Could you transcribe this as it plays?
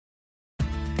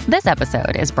This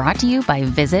episode is brought to you by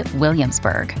Visit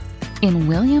Williamsburg. In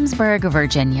Williamsburg,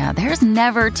 Virginia, there's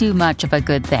never too much of a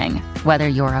good thing. Whether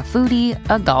you're a foodie,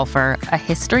 a golfer, a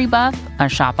history buff, a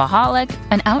shopaholic,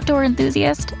 an outdoor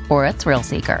enthusiast, or a thrill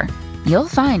seeker, you'll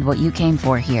find what you came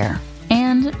for here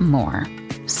and more.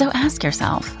 So ask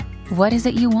yourself, what is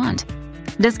it you want?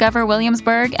 Discover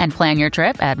Williamsburg and plan your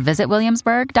trip at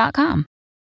visitwilliamsburg.com.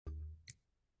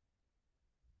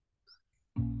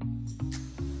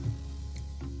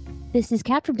 This is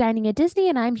Kat from Dining at Disney,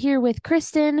 and I'm here with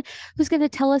Kristen, who's going to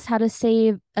tell us how to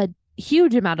save a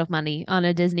huge amount of money on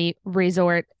a Disney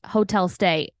resort hotel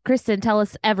stay. Kristen, tell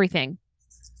us everything.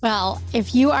 Well,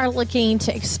 if you are looking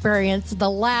to experience the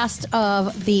last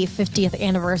of the 50th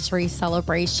anniversary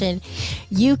celebration,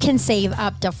 you can save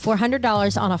up to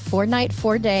 $400 on a 4-night,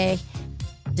 4-day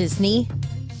Disney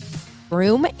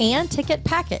room and ticket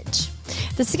package.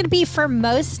 This is going to be for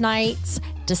most nights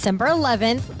December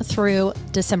 11th through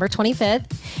December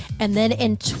 25th. And then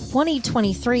in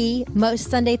 2023, most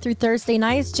Sunday through Thursday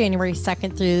nights, January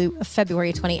 2nd through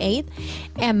February 28th.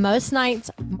 And most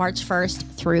nights, March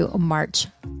 1st through March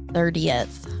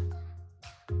 30th.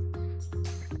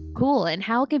 Cool. And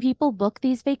how can people book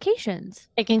these vacations?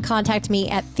 They can contact me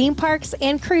at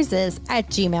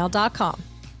themeparksandcruises@gmail.com.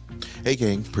 Hey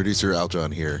gang, producer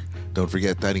Aljon here. Don't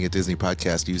forget, Dining at Disney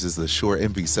podcast uses the Shure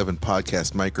MV7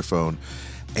 podcast microphone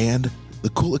and the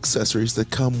cool accessories that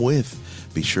come with.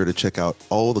 Be sure to check out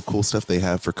all the cool stuff they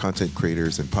have for content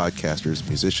creators and podcasters,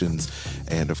 musicians,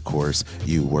 and of course,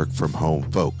 you work from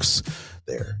home folks.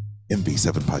 Their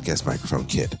MV7 podcast microphone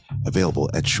kit available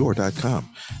at shure.com,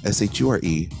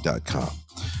 SHURE.com.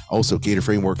 Also, Gator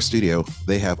Framework Studio,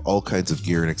 they have all kinds of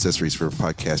gear and accessories for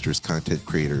podcasters, content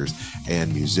creators,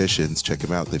 and musicians. Check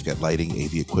them out. They've got lighting,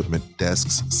 AV equipment,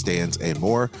 desks, stands, and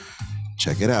more.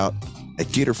 Check it out at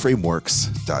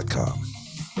GatorFrameworks.com.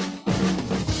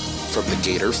 From the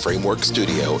Gator Framework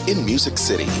Studio in Music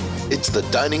City, it's the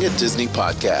Dining at Disney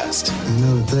podcast.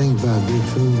 Another thing about good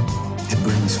food, it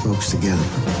brings folks together,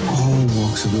 all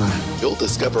walks of life. You'll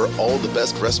discover all the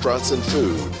best restaurants and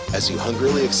food as you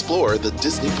hungrily explore the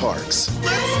Disney parks.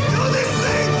 Let's do this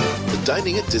thing! The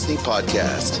Dining at Disney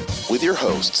podcast with your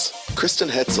hosts, Kristen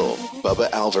Hetzel, Bubba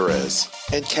Alvarez,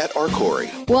 and Kat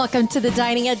Arcori. Welcome to the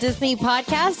Dining at Disney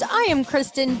podcast. I am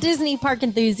Kristen, Disney park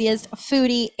enthusiast,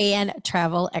 foodie, and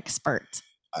travel expert.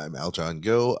 I'm Aljon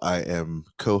Go. I am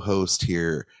co-host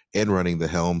here and running the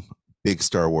helm. Big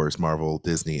Star Wars, Marvel,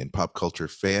 Disney, and pop culture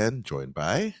fan, joined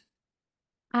by...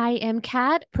 I am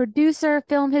Kat, producer,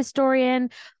 film historian,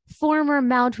 former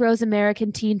Mount Rose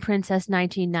American Teen Princess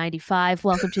 1995.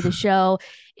 Welcome to the show.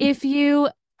 If you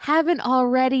haven't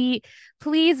already,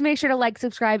 please make sure to like,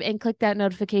 subscribe, and click that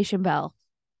notification bell.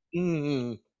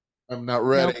 I'm not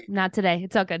ready. Nope, not today.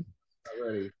 It's all good. Not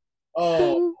ready.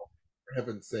 Oh, for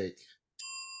heaven's sake.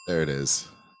 There it is.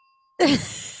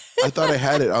 I thought I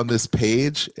had it on this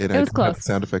page, and it was I close. had the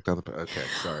sound effect on the... Okay,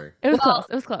 sorry. It was close.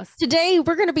 It was close. Today,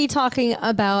 we're going to be talking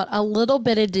about a little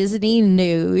bit of Disney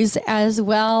news, as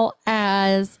well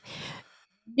as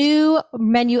new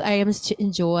menu items to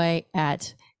enjoy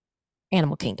at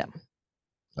Animal Kingdom.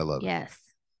 I love it. Yes.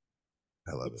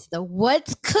 I love It's it. the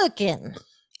What's Cooking.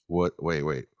 What?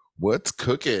 Wait. What's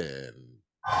cooking?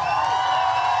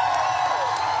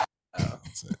 Oh,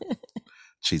 that's it.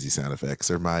 Cheesy sound effects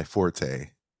are my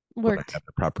forte. Worked. I have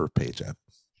the proper page up.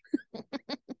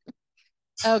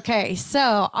 Okay,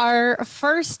 so our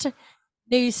first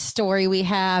news story we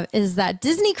have is that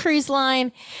Disney Cruise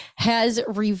Line has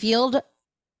revealed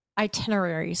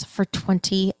itineraries for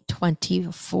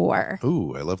 2024.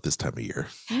 Ooh, I love this time of year.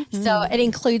 So it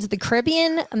includes the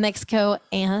Caribbean, Mexico,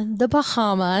 and the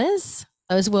Bahamas.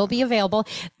 Those will be available.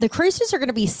 The cruises are going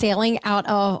to be sailing out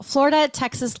of Florida,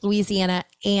 Texas, Louisiana,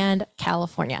 and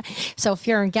California. So if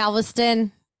you're in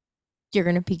Galveston, you're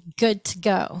going to be good to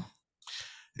go.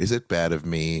 Is it bad of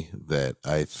me that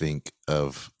I think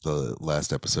of the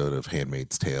last episode of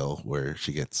Handmaid's Tale where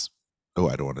she gets... Oh,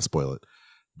 I don't want to spoil it.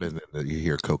 But then you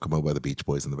hear Kokomo by the Beach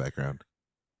Boys in the background.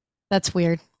 That's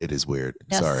weird. It is weird.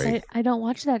 Yes. Sorry. I don't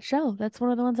watch that show. That's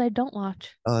one of the ones I don't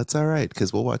watch. Oh, that's all right,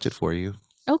 because we'll watch it for you.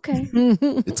 Okay.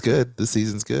 It's good. This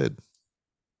season's good.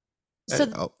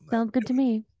 So Sounds good to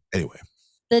me. Anyway.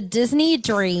 the Disney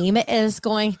Dream is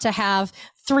going to have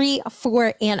 3,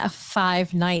 4, and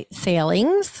 5 night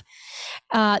sailings.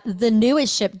 The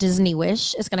newest ship, Disney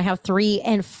Wish, is going to have 3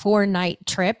 and 4 night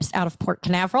trips out of Port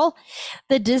Canaveral.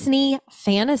 The Disney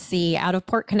Fantasy out of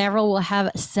Port Canaveral will have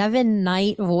 7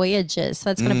 night voyages. So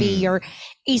that's going to be your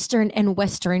Eastern and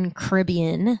Western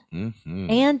Caribbean. Mm-hmm.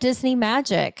 And Disney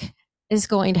Magic is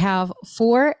going to have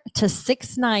 4 to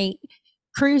 6 night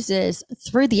cruises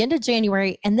through the end of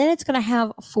January, and then it's going to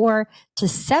have 4 to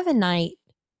 7 night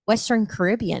Western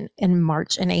Caribbean in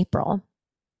March and April.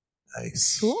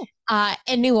 Nice. Cool.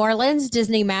 In New Orleans,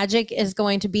 Disney Magic is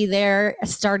going to be there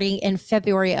starting in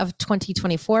February of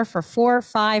 2024 for 4,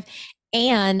 5,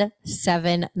 and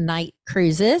 7 night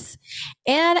cruises.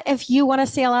 And if you want to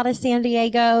sail out of San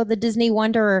Diego, the Disney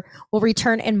Wanderer will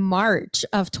return in March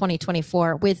of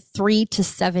 2024 with 3 to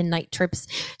 7 night trips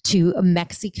to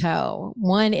Mexico.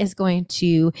 One is going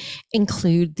to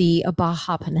include the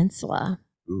Baja Peninsula.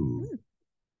 Ooh,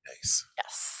 nice.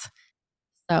 Yes.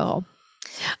 So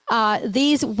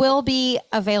these will be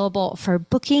available for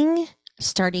booking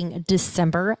starting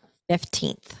December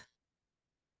 15th.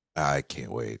 I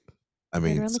can't wait. I Right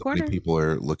mean, around the so many corner. people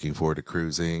are looking forward to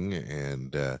cruising.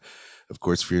 And of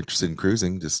course, if you're interested in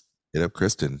cruising, just hit up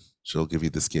Kristen. She'll give you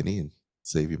the skinny and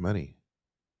save you money.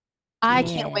 I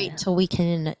can't wait till we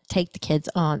can take the kids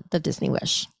on the Disney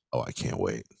Wish. Oh, I can't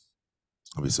wait.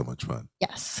 It'll be so much fun.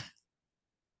 Yes.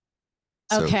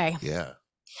 So, Okay. Yeah.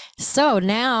 So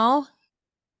now,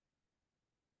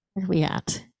 where are we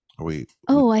at? Are we?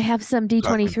 Oh, I have some D23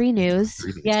 talking news.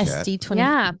 D23 Yes, Kat? D20.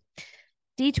 Yeah.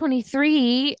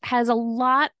 D23 has a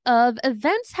lot of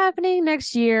events happening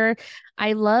next year.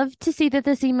 I love to see that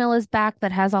this email is back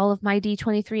that has all of my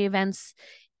D23 events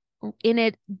in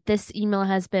it. This email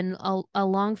has been a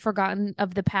long forgotten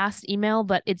of the past email,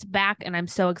 but it's back and I'm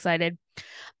so excited.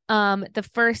 The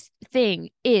first thing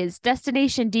is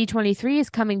Destination D23 is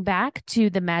coming back to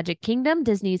the Magic Kingdom,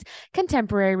 Disney's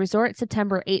contemporary resort,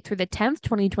 September 8th through the 10th,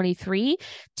 2023,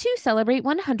 to celebrate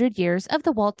 100 years of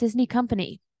the Walt Disney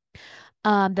Company.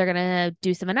 They're going to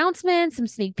do some announcements, some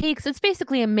sneak peeks. It's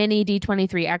basically a mini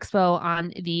D23 Expo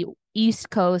on the East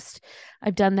Coast.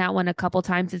 I've done that one a couple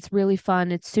times. It's really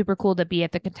fun. It's super cool to be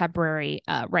at the contemporary,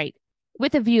 right,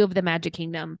 with a view of the Magic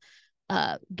Kingdom,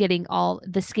 getting all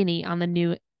the skinny on the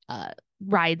new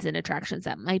rides and attractions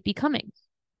that might be coming.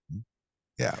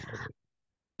 Yeah.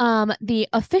 The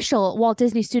official Walt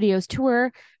Disney Studios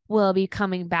tour will be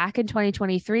coming back in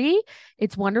 2023.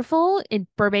 It's wonderful in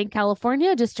Burbank,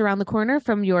 California, just around the corner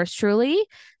from yours truly.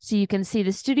 So you can see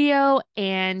the studio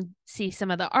and see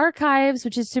some of the archives,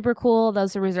 which is super cool.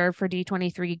 Those are reserved for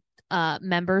D23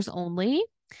 members only.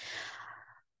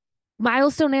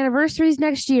 Milestone anniversaries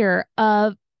next year.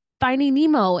 Finding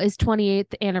Nemo is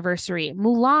 28th anniversary.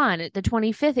 Mulan, the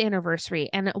 25th anniversary.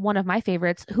 And one of my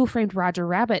favorites, Who Framed Roger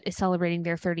Rabbit, is celebrating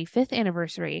their 35th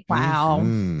anniversary. Wow.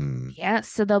 Mhm. Yes,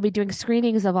 so they'll be doing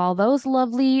screenings of all those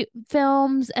lovely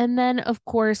films. And then, of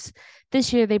course,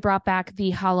 this year they brought back the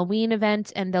Halloween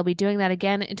event, and they'll be doing that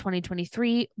again in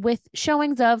 2023 with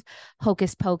showings of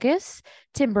Hocus Pocus,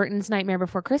 Tim Burton's Nightmare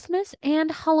Before Christmas, and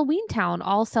Halloween Town,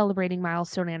 all celebrating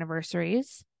milestone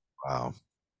anniversaries. Wow.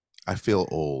 I feel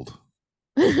old.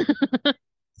 I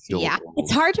feel Yeah. old.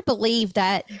 It's hard to believe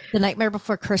that The Nightmare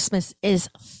Before Christmas is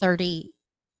 30.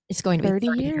 It's going to be 30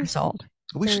 30 years. years old.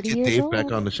 We should 30 get years Dave back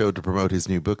old. on the show to promote his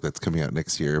new book that's coming out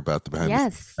next year about the behind the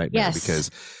scenes Yes, nightmare, yes.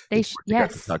 because they he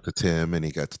got to yes. talk to Tim and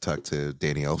he got to talk to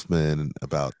Danny Elfman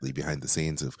about the behind the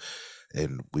scenes of,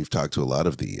 and we've talked to a lot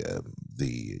of the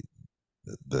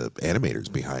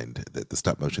animators behind the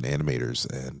stop motion animators,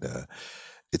 and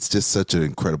it's just such an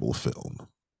incredible film.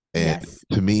 And Yes.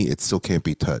 to me, it still can't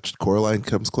be touched. Coraline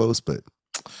comes close, but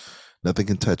nothing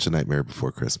can touch A Nightmare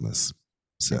Before Christmas.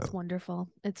 So It's wonderful.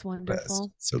 It's best.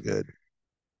 wonderful. So good.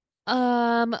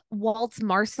 Walt's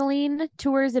Marceline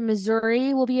tours in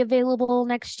Missouri will be available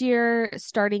next year,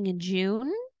 starting in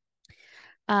June.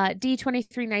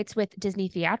 D23 nights with Disney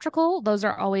Theatrical. Those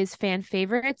are always fan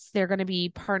favorites. They're going to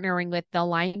be partnering with The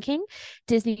Lion King,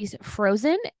 Disney's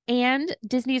Frozen, and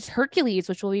Disney's Hercules,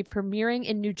 which will be premiering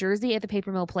in New Jersey at the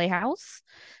Paper Mill Playhouse.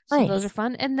 So those Nice. are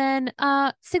fun. And then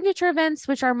signature events,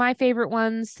 which are my favorite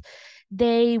ones.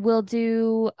 They will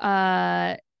do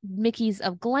Mickey's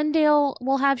of Glendale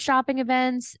will have shopping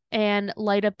events, and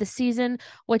Light Up the Season,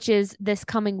 which is this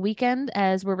coming weekend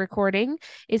as we're recording,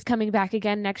 is coming back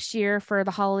again next year for the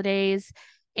holidays.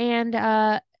 And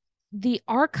the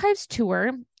Archives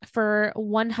tour for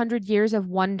 100 Years of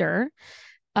Wonder,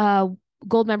 Gold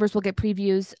members will get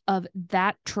previews of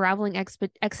that traveling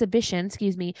exhibition,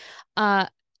 I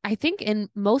think in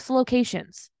most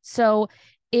locations. So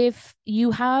if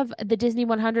you have the Disney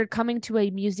 100 coming to a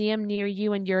museum near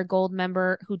you and you're a Gold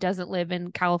member who doesn't live in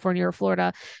California or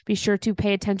Florida, be sure to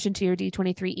pay attention to your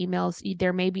D23 emails.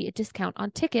 There may be a discount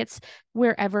on tickets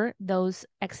wherever those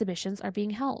exhibitions are being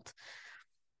held.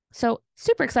 So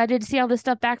super excited to see all this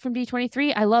stuff back from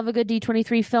D23. I love a good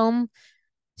D23 film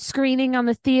screening in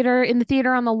the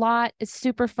theater on the lot. It's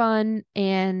super fun,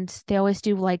 and they always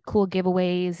do like cool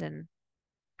giveaways, and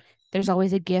there's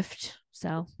always a gift.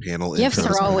 So Panel Gifts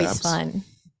intros, are always perhaps. fun.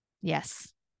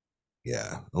 yes.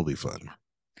 Yeah, it'll be fun.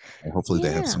 And hopefully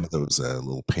they have some of those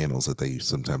little panels that they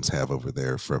sometimes have over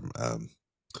there from,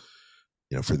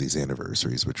 for these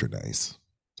anniversaries, which are nice.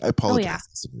 I apologize,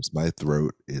 listeners. My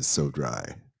throat is so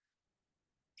dry.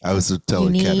 I was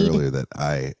telling Kat earlier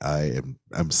that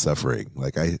I'm suffering.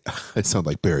 Like I sound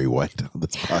like Barry White on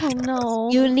this podcast. Oh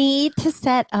no! You need to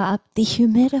set up the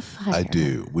humidifier. I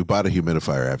do. We bought a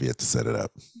humidifier. I have yet to set it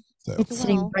up. So. It's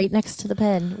sitting right next to the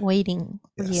bed, waiting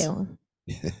for you.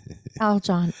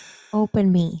 Aljon,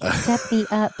 open me. Set me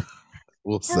up.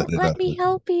 We'll set it up. Let me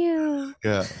help you.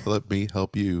 Yeah, let me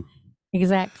help you.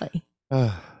 Exactly.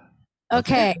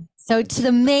 Okay, so to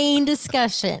the main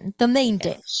discussion, the main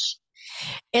dish.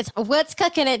 It's what's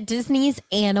cooking at Disney's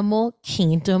Animal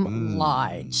Kingdom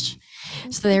Lodge.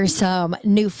 So there's some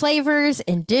new flavors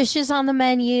and dishes on the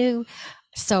menu.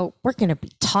 So we're going to be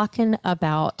talking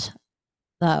about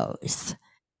those.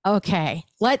 Okay,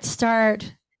 let's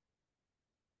start.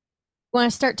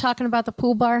 Want to start talking about the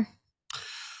pool bar?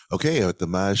 Okay, at the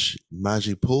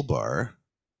Maji Pool Bar,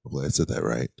 hopefully I said that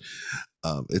right.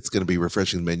 It's going to be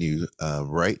refreshing menu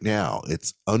right now.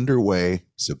 It's underway,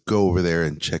 so go over there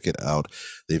and check it out.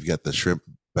 They've got the shrimp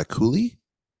bakuli,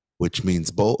 which means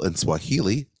bowl in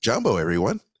Swahili. Jumbo,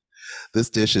 everyone. This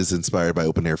dish is inspired by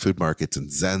open-air food markets in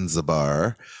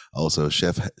Zanzibar, also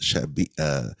Chef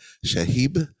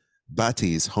Shahib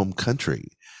Bati's home country,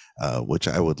 which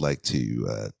I would like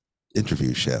to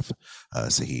interview Chef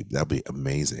Sahib. That'd be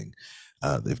amazing.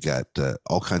 They've got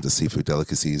all kinds of seafood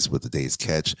delicacies with the day's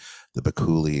catch. The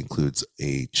bakuli includes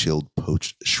a chilled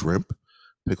poached shrimp,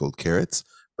 pickled carrots,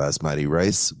 basmati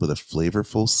rice with a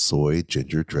flavorful soy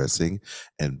ginger dressing,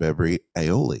 and bebre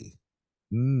aioli.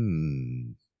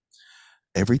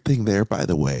 Everything there, by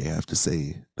the way, I have to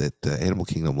say that Animal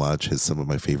Kingdom Lodge has some of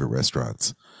my favorite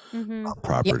restaurants on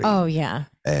property. Yeah. Oh, yeah.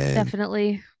 And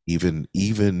definitely.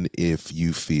 Even if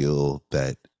you feel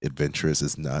that adventurous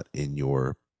is not in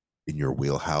your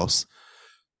wheelhouse,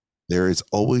 there is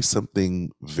always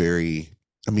something very,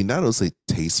 not only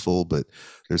tasteful, but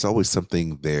there's always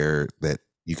something there that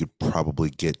you could probably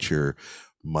get your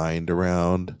mind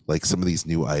around. Like some of these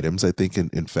new items, I think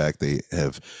in fact they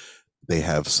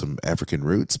have some African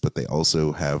roots, but they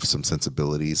also have some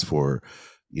sensibilities for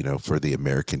the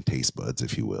American taste buds,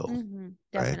 if you will.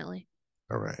 Definitely.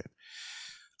 Right? All right.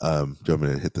 Do you want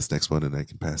me to hit this next one and I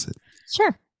can pass it?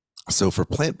 Sure. So for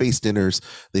plant-based dinners,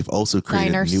 they've also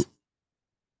created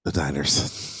the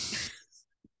diners.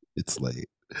 It's late.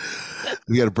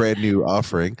 We got a brand new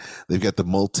offering. They've got the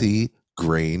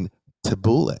multi-grain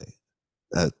tabbouleh.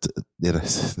 I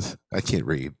can't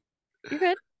read. You're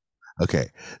good. Okay,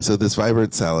 so this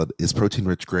vibrant salad is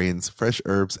protein-rich grains, fresh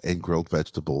herbs, and grilled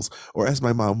vegetables, or as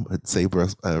my mom would say,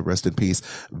 rest in peace,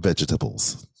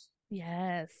 vegetables.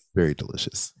 Yes. Very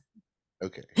delicious.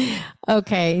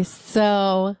 Okay,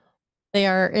 so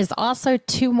there is also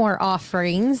 2 more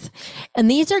offerings,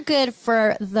 and these are good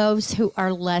for those who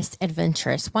are less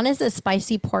adventurous. One is a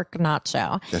spicy pork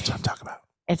nacho. That's what I'm talking about.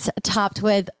 It's topped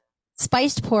with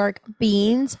spiced pork,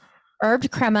 beans, herbed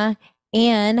crema,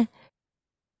 and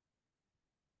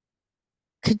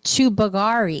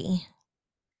kachubagari.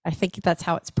 I think that's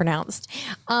how it's pronounced.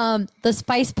 The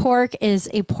spiced pork is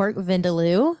a pork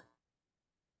vindaloo.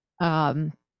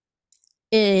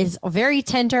 It is very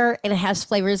tender and it has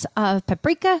flavors of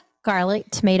paprika,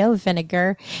 garlic, tomato,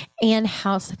 vinegar, and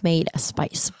house-made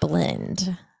spice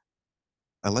blend.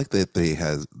 I like that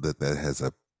that has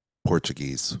a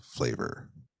Portuguese flavor.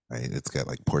 Right? It's got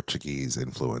like Portuguese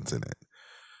influence in it,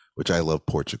 which I love.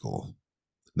 Portugal,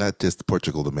 not just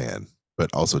Portugal the man,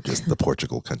 but also just the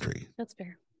Portugal country. That's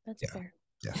fair. That's fair.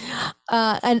 Yeah.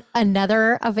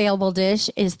 Another available dish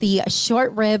is the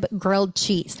short rib grilled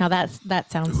cheese. Now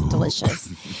that sounds delicious.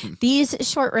 These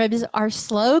short ribs are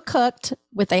slow cooked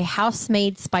with a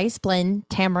house-made spice blend,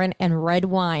 tamarind, and red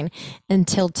wine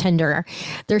until tender.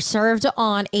 They're served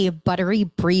on a buttery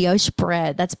brioche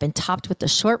bread that's been topped with the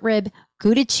short rib,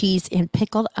 Gouda cheese, and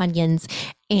pickled onions,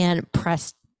 and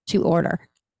pressed to order.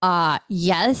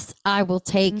 Yes, I will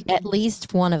take at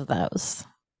least one of those.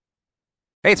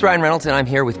 Hey, it's Ryan Reynolds, and I'm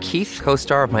here with Keith,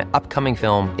 co-star of my upcoming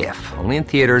film, If, only in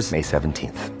theaters May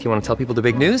 17th. Do you want to tell people the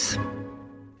big news?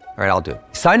 All right, I'll do it.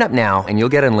 Sign up now and you'll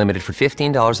get unlimited for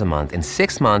 $15 a month and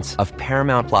 6 months of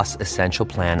Paramount Plus Essential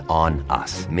Plan on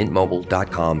us.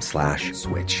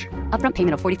 MintMobile.com/switch. Upfront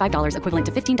payment of $45 equivalent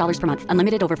to $15 per month.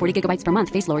 Unlimited over 40 gigabytes per month.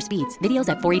 Face lower speeds. Videos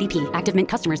at 480p. Active Mint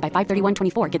customers by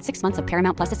 531.24 get 6 months of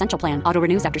Paramount Plus Essential Plan. Auto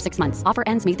renews after 6 months. Offer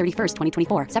ends May 31st,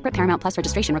 2024. Separate Paramount Plus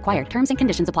registration required. Terms and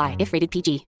conditions apply if rated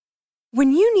PG.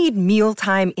 When you need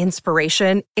mealtime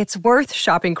inspiration, it's worth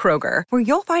shopping Kroger, where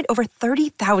you'll find over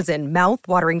 30,000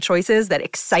 mouth-watering choices that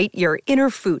excite your inner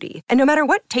foodie. And no matter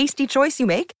what tasty choice you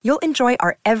make, you'll enjoy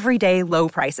our everyday low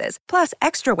prices, plus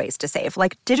extra ways to save,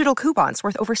 like digital coupons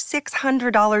worth over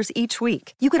 $600 each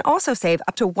week. You can also save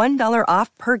up to $1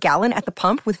 off per gallon at the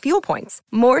pump with fuel points.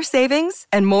 More savings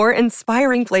and more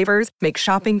inspiring flavors make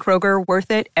shopping Kroger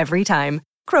worth it every time.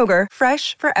 Kroger,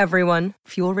 fresh for everyone.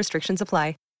 Fuel restrictions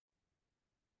apply.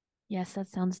 Yes, that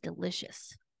sounds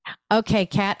delicious. Okay,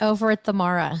 Kat, over at the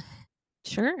Mara.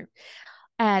 Sure.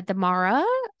 At the Mara,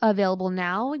 available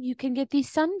now, you can get the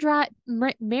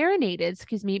marinated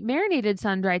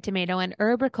sun-dried tomato and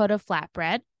herb ricotta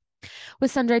flatbread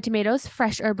with sun-dried tomatoes,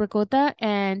 fresh herb ricotta,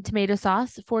 and tomato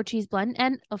sauce, 4-cheese blend,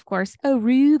 and of course,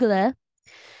 arugula.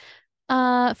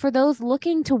 For those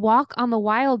looking to walk on the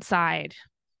wild side,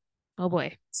 oh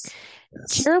boy,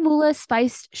 Chiramula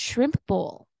spiced shrimp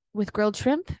bowl with grilled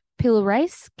shrimp, pila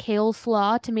rice, kale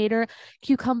slaw, tomato,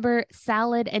 cucumber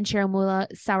salad, and chiramula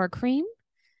sour cream.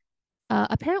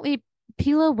 Apparently,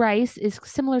 pila rice is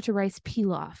similar to rice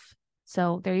pilaf.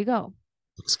 So there you go.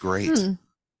 Looks great.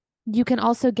 You can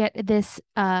also get this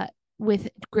with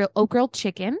grilled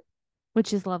chicken,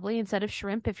 which is lovely, instead of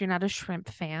shrimp if you're not a shrimp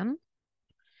fan.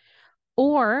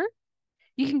 Or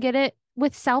you can get it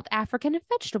with South African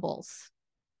vegetables.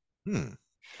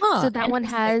 So that one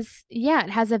has, it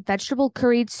has a vegetable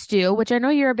curried stew, which I know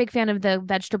you're a big fan of the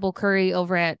vegetable curry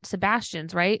over at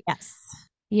Sebastian's, right? Yes.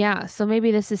 Yeah, so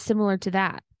maybe this is similar to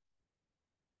that.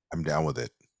 I'm down with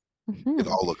it. It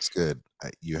all looks good.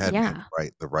 You had me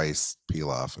right. The rice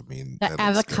pilaf. I mean, the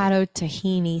avocado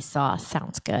tahini sauce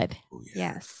sounds good. Oh,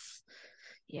 yeah.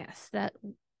 Yes, that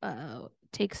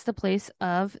takes the place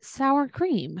of sour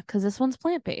cream because this one's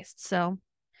plant-based. So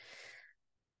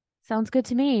sounds good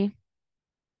to me.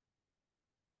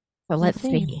 So let's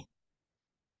see.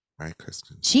 All right,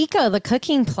 Kristen. Chico, the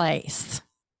cooking place.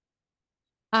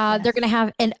 They're going to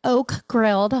have an oak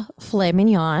grilled filet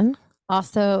mignon,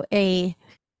 also a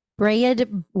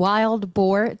braided wild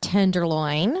boar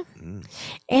tenderloin.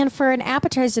 And for an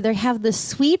appetizer, they have the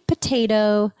sweet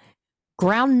potato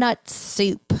groundnut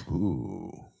soup.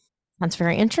 Ooh. That's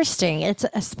very interesting. It's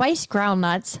a spiced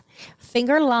groundnuts,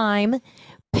 finger lime,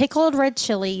 pickled red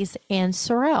chilies, and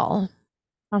sorrel.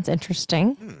 Sounds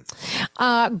interesting.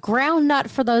 Groundnut,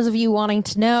 for those of you wanting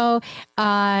to know,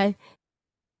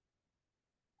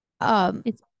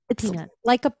 it's peanut.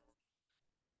 Like a.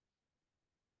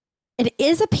 It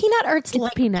is a peanut, or it's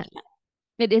like a peanut.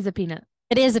 It is a peanut.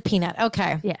 It is a peanut.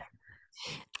 Okay. Yeah.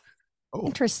 Oh.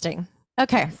 Interesting.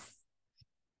 Okay.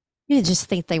 You just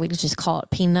think they would just call it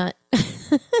peanut.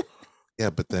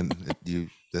 Yeah, but then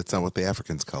that's not what the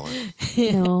Africans call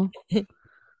it. No.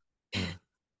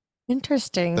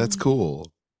 Interesting. That's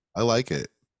cool. I like it.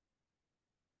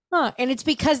 Huh. And it's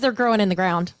because they're growing in the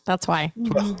ground. That's why.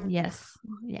 Yes.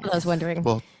 I was wondering.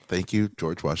 Well, thank you,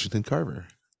 George Washington Carver.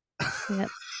 Yep.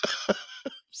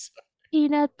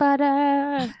 Peanut butter.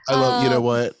 I love, you know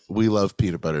what? We love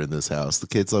peanut butter in this house. The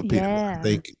kids love peanut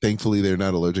butter. Thankfully, they're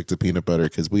not allergic to peanut butter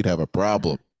because we'd have a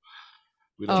problem.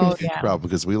 We'd have a huge problem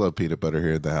because we love peanut butter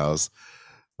here in the house.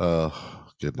 Oh,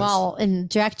 goodness. Well, and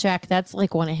Jack, that's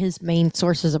like one of his main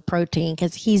sources of protein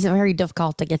because he's very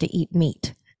difficult to get to eat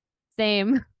meat.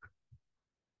 Same.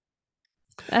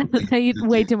 I eat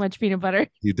way too much peanut butter. Do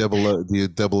you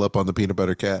double up on the peanut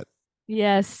butter, Cat?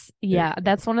 Yes. Yeah.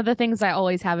 That's one of the things I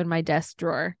always have in my desk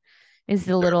drawer is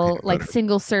the little like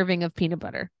single serving of peanut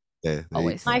butter. Yeah.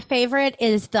 Always. My favorite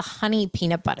is the honey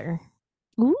peanut butter.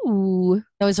 Ooh.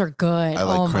 Those are good. I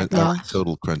like I like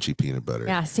total crunchy peanut butter.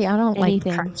 Yeah. See, I don't like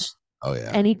crunch. Oh,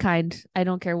 yeah. Any kind. I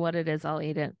don't care what it is. I'll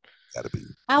eat it. Gotta be.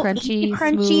 I'll eat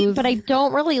crunchy, smooth. But I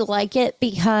don't really like it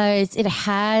because it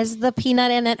has the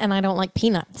peanut in it and I don't like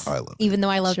peanuts. Oh, I love even though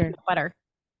I love peanut butter.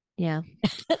 Yeah.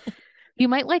 You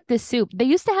might like this soup. They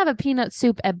used to have a peanut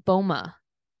soup at Boma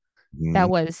that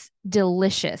was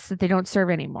delicious that they don't serve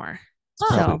anymore.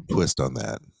 Probably a twist on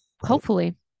that.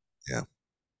 Hopefully. Yeah.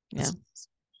 Yeah.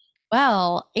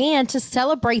 Well, and to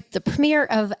celebrate the premiere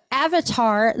of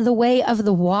Avatar: The Way of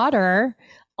the Water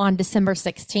on December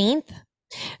 16th,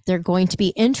 they're going to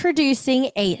be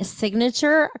introducing a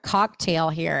signature cocktail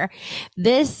here.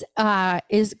 This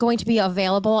is going to be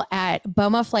available at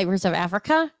Boma Flavors of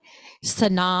Africa,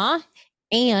 Sanaa,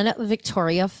 and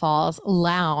Victoria Falls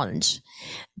Lounge.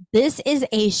 This is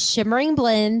a shimmering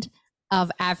blend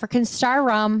of African Star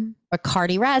Rum,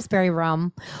 Bacardi Raspberry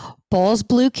Rum, Bols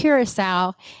Blue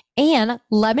Curacao, and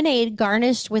lemonade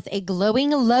garnished with a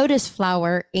glowing lotus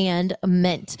flower and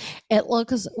mint. It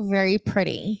looks very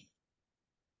pretty.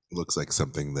 Looks like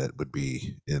something that would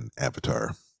be in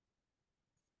Avatar.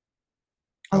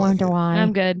 I wonder why.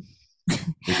 I'm good.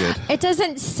 You're good. It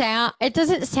doesn't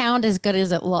sound as good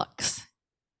as it looks.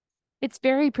 It's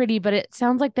very pretty, but it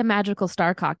sounds like the magical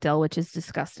star cocktail, which is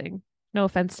disgusting. No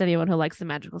offense to anyone who likes the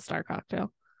magical star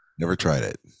cocktail. Never tried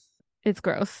it. It's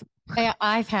gross. I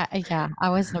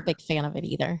wasn't a big fan of it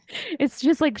either. It's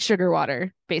just like sugar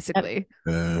water, basically.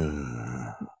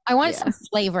 I want some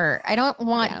flavor. I don't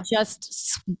want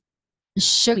just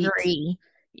sugary.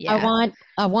 Yeah.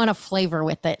 I want a flavor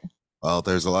with it. Well,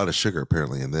 there's a lot of sugar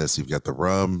apparently in this. You've got the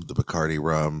rum, the Bacardi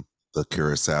rum, the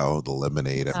Curacao, the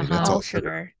lemonade. I mean, that's all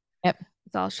sugar. Yep.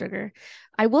 It's all sugar.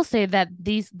 I will say that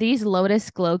these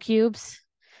Lotus glow cubes,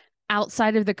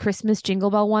 outside of the Christmas Jingle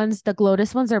Bell ones, the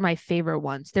Lotus ones are my favorite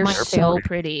ones. They're so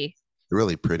pretty. They're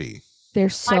really pretty. They're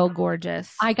so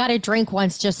gorgeous. I got a drink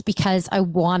once just because I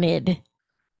wanted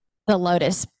the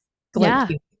Lotus glow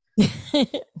cube.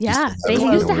 Yeah, they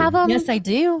used to have them. Yes, I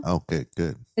do. Okay,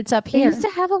 good. It's up They here. used to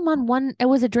have them on one. It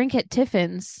was a drink at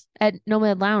Tiffin's at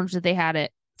Nomad Lounge that they had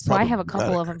it. So I have a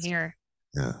couple of them here.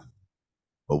 Yeah.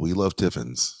 Well, we love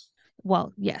Tiffin's.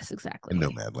 Well, yes, exactly. And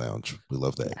Nomad Lounge. We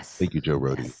love that. Yes. Thank you, Joe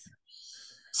Rody. Yes.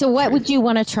 So what would you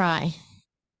want to try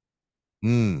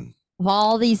That of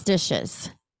all these dishes?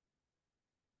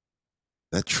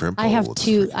 shrimp. I have bowl looks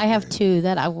two. freaking I have great. two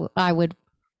that I would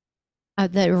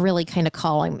that are really kind of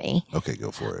calling me. Okay,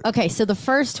 go for it. Okay, so the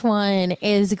first one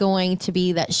is going to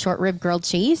be that short rib grilled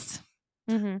cheese.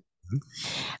 Mm-hmm.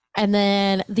 And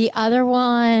then the other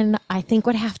one, I think,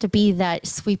 would have to be that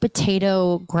sweet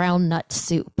potato ground nut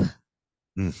soup.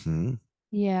 Mm-hmm.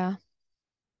 Yeah.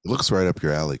 It looks right up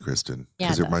your alley, Kristen. Yeah,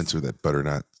 Because it it reminds me of that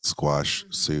butternut squash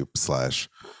soup /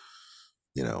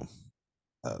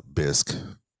 bisque.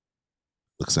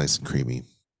 Looks nice and creamy.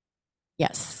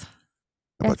 Yes,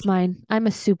 How about That's mine. I'm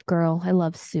a soup girl. I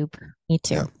love soup. me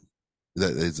too. Yeah.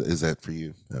 Is that for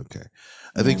you? Okay.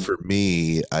 I think for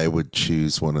me, I would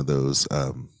choose one of those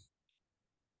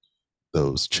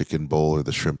chicken bowl or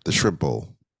the shrimp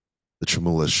bowl, the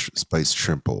Tremula spiced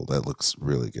shrimp bowl. That looks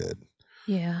really good.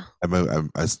 Yeah.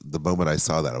 The moment I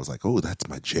saw that, I was like, oh, that's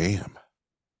my jam.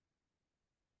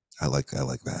 I like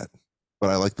that. But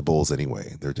I like the bowls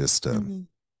anyway. They're just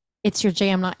It's your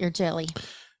jam, not your jelly.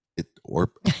 or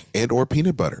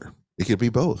peanut butter. It could be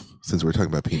both, since we're talking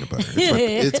about peanut butter.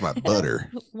 It's my butter.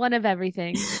 One of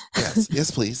everything. Yes,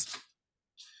 please.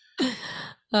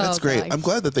 That's great. I'm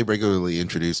glad that they regularly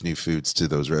introduce new foods to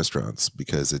those restaurants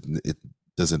because it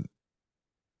doesn't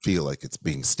feel like it's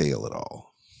being stale at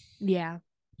all. Yeah.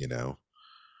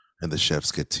 And the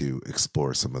chefs get to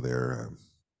explore some of their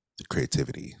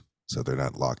creativity, so they're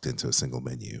not locked into a single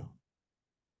menu.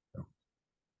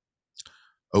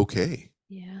 Okay.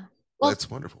 Yeah. Well,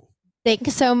 That's wonderful.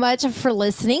 Thanks so much for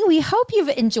listening. We hope you've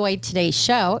enjoyed today's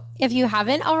show. If you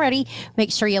haven't already,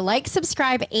 make sure you like,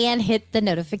 subscribe, and hit the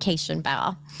notification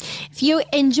bell. If you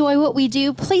enjoy what we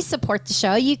do, please support the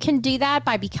show. You can do that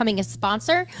by becoming a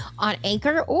sponsor on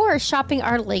Anchor or shopping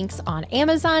our links on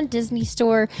Amazon, Disney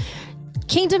Store,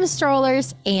 Kingdom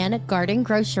Strollers, and Garden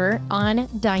Grocer on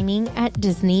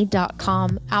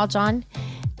diningatdisney.com. Aljon,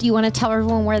 do you want to tell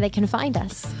everyone where they can find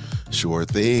us? Sure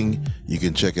thing. You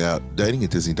can check out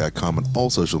diningatdisney.com on all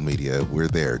social media. We're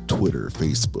there: Twitter,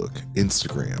 Facebook,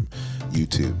 Instagram,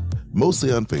 YouTube.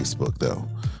 Mostly on Facebook, though,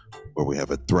 where we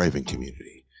have a thriving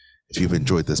community. If you've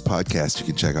enjoyed this podcast, you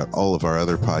can check out all of our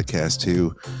other podcasts,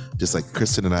 too. Just like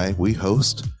Kristen and I, we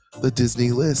host the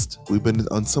Disney List. We've been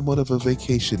on somewhat of a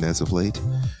vacation as of late,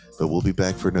 but we'll be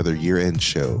back for another year-end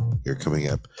show here coming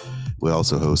up. We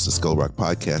also host the Skull Rock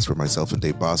podcast where myself and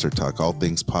Dave Bosser talk all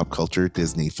things pop culture,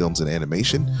 Disney films, and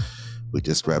animation. We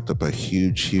just wrapped up a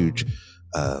huge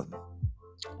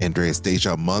Andreas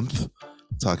Deja month.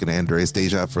 Talking to Andreas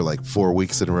Deja for like 4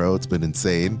 weeks in a row. It's been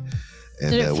insane. And,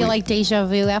 Did it feel like deja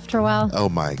vu after a while? Oh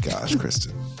my gosh,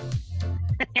 Kristen.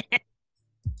 And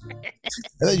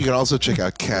then you can also check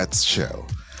out Kat's show.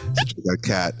 So check out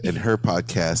Kat and her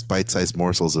podcast, Bite-Sized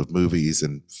Morsels of Movies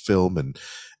and Film and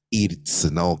Eats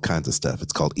and all kinds of stuff.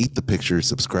 It's called Eat the Picture.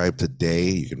 Subscribe today.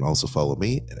 You can also follow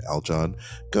me at Aljon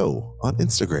Go on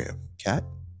Instagram. Kat?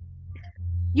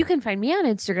 You can find me on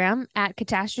Instagram at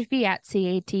catastrophe at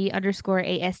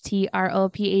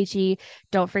CAT_ASTROPHE.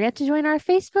 Don't forget to join our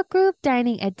Facebook group,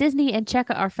 Dining at Disney, and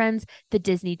check out our friends, the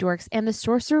Disney Dorks and the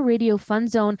Sorcerer Radio Fun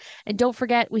Zone. And don't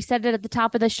forget, we said it at the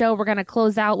top of the show, we're going to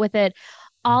close out with it.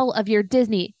 All of your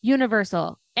Disney,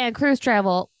 Universal, and cruise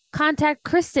travel, contact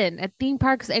Kristen at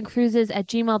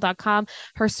themeparksandcruises@gmail.com.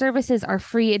 Her services are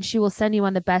free and she will send you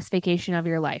on the best vacation of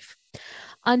your life.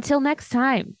 Until next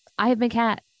time, I have been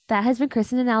Kat. That has been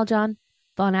Kristen and Aljon.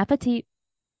 Bon appetit.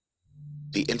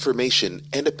 The information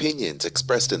and opinions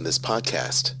expressed in this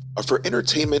podcast are for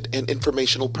entertainment and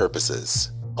informational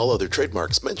purposes All other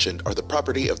trademarks mentioned are the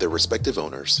property of their respective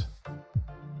owners.